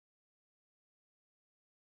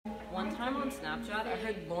One time on Snapchat, I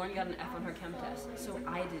heard Lauren got an F on her chem test, so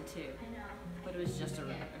I did too. But it was just a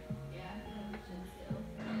rumor.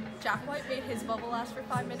 Jack White made his bubble last for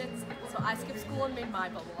 5 minutes, so I skipped school and made my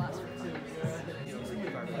bubble last for 5 minutes.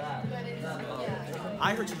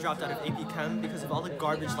 I heard she dropped out of AP Chem because of all the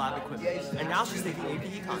garbage lab equipment, and now she's taking AP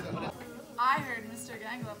Econ. I heard Mr.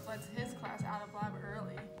 Gangluff lets his class out of lab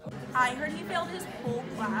early. I heard he failed his whole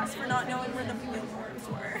class for not knowing where the billboards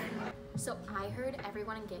were. So I heard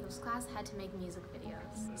everyone in Gangluff's class had to make music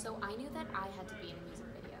videos. So I knew that I had to be in a music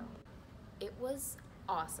video. It was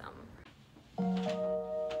awesome.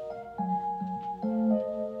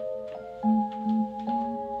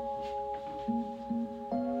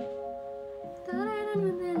 Thought I'd end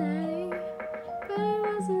with an A, but it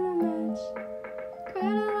wasn't a match. Cried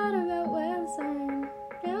a lot about WebAssign,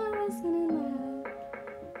 now I wasn't in lab.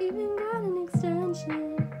 Even got an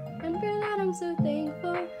extension, and for that I'm so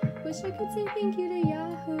thankful. Wish I could say thank you to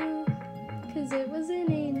Yahoo, cause it was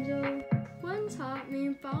an angel. One taught me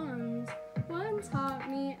bonds, one taught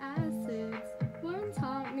me acids, one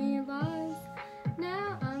taught me laws.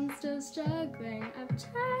 Now I'm still struggling, I've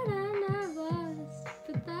tried and I've lost,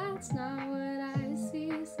 but that's not what I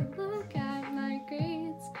see. So look at my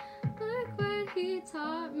grades, look what he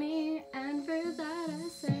taught me, and for that I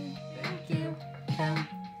say thank you, Chem.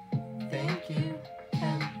 Thank you,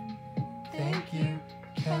 Chem. Thank you,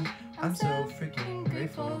 Chem. I'm so freaking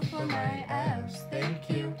grateful for my F's. Thank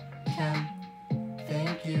you, Chem.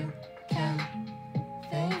 Thank you, Chem.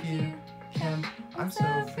 Thank you, Chem. I'm so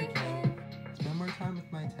freaking. Spend more time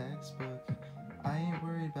with my textbook. I ain't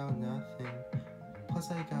worried about nothing.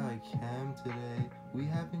 Plus I got Chem today. We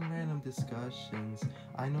having random discussions.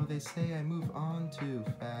 I know they say I move on too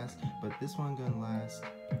fast, but this one gonna last.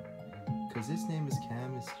 Cause its name is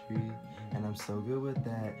chemistry, and I'm so good with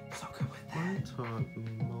that. So good with that. One taught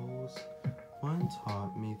me moles, one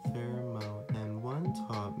taught me thermo, and one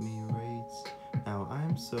taught me rates. Now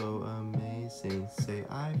I'm so amazing. Say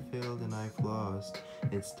I failed and I've lost.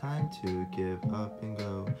 It's time to give up and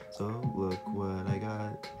go. So look what I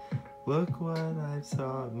got. Look what I've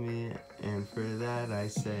taught me, and for that I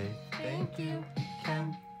say thank you,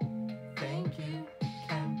 Chem. Thank you,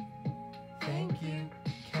 Chem. Thank you,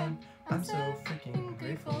 Chem. I'm so freaking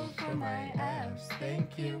grateful for my F's.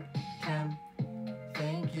 Thank you, Chem.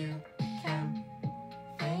 Thank you, Chem.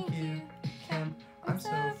 Thank you, Chem. I'm so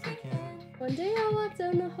freaking. One day I walk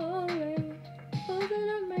down the hallway, holding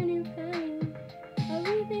up my new pen. I'll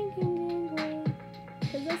be thinking Gangluff,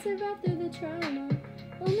 cause I survived through the trauma.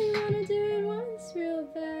 Only wanna do it once real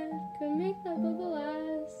bad. Could make that bubble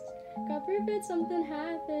last. God forbid something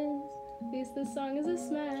happens. At least the song is a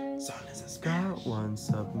smash. Got one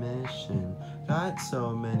submission. Got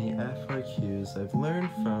so many FRQs. I've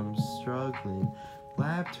learned from struggling.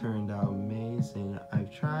 Lab turned out amazing.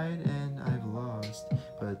 I've tried and I've lost,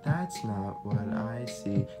 but that's not what I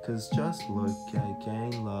see. Cause just look at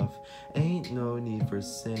Gangluff. Ain't no need for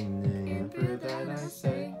singing. And for that I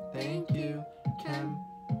say thank you, Chem.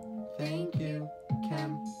 Thank you,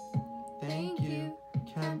 Chem. Thank you,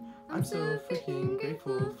 Chem. I'm so freaking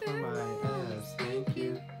grateful for my F's. Thank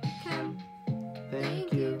you, Chem.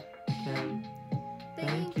 Thank you, Chem.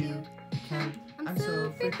 Thank you, Chem. I'm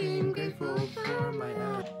so freaking grateful for my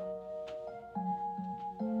F's.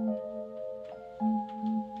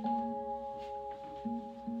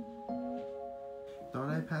 Thought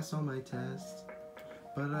I passed all my tests,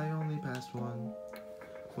 but I only passed one.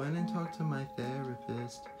 Went and talked to my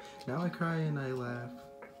therapist. Now I cry and I laugh.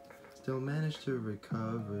 Still managed to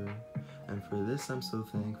recover, and for this I'm so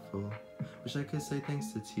thankful. Wish I could say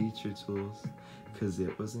thanks to teacher tools, cause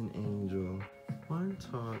it was an angel. One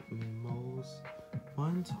taught me moles,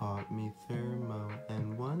 one taught me thermo,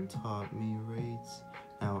 and one taught me rates.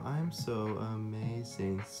 Now I'm so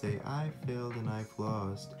amazing. Say I failed and I've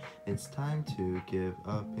lost. It's time to give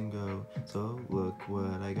up and go. So look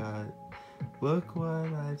what I got. Look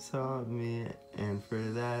what I've taught me, and for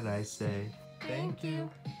that I say thank you,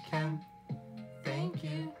 Chem. Thank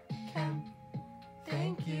you, Chem.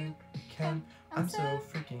 Thank you, Chem. I'm so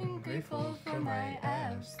freaking grateful for my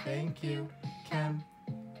F's. Thank you, Chem.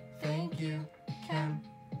 Thank you, Chem.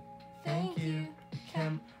 Thank you,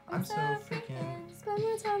 Chem. I'm so freaking. Spend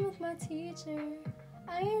more time with my teacher.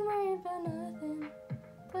 I ain't worried about nothing.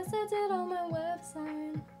 Plus I did all my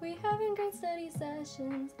WebAssign. We having great study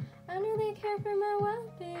sessions. I know they care for my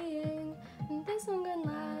well-being, and this one gonna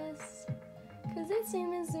last. Cause its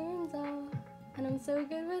name is Sindel, and I'm so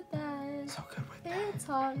good with that. So good with that. It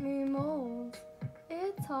taught me moles,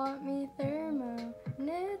 it taught me thermo, and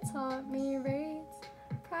it taught me rates.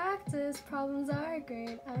 Practice problems are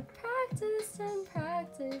great. I practiced and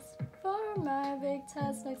practiced for my big take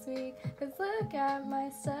tests next week. Cause look at my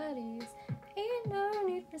studies. Ain't no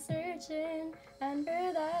need for searching. And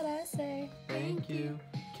for that I say, Thank you,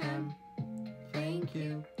 Chem. Thank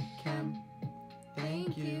you, Chem.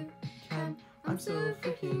 Thank you, Chem. I'm so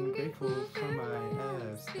freaking grateful for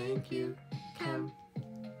my F's. Thank you, Chem.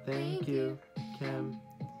 Thank you, Chem.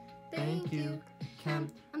 Thank you,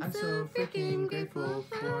 Chem. I'm so freaking grateful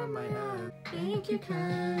for my F's. Thank you,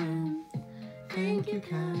 Chem. Thank you,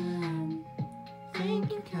 Chem.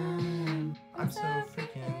 Thank you, Chem. I'm so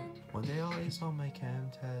freaking. One day I'll ace all my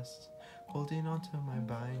Chem tests, holding onto my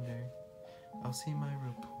binder. I'll see my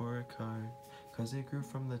report card, cause it grew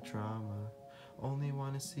from the drama. Only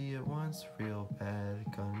wanna see it once real bad.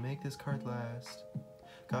 Gonna make this card last.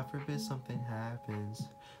 God forbid something happens.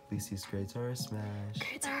 At least these grades are a smash.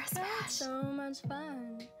 Grades are a smash. So much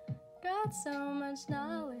fun. Got so much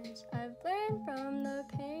knowledge. I've learned from the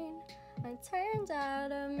pain. I turned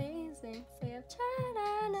out amazing. Say I've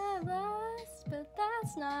tried and I've lost, but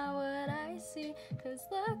that's not what I see. Cause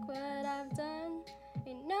look what I've done.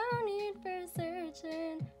 Ain't no need for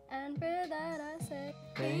searching. And for that I say,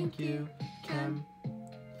 Thank you, Chem.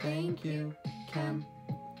 Thank you, Chem.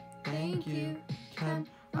 Thank you, Chem.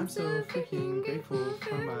 I'm so freaking grateful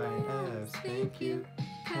for my F's. Thank you,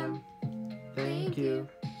 Chem. Thank you,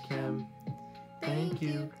 Chem. Thank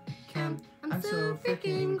you, Chem. I'm so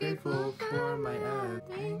freaking grateful for my F's.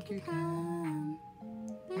 Thank you, Chem.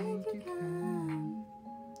 Thank you, Chem.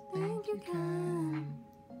 Thank you, Chem.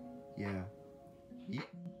 Yeah.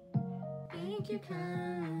 Thank you,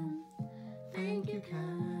 Chem. Thank you,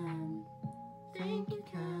 Chem. Thank you,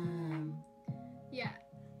 Chem. Yeah.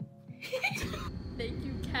 Thank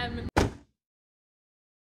you, Chem.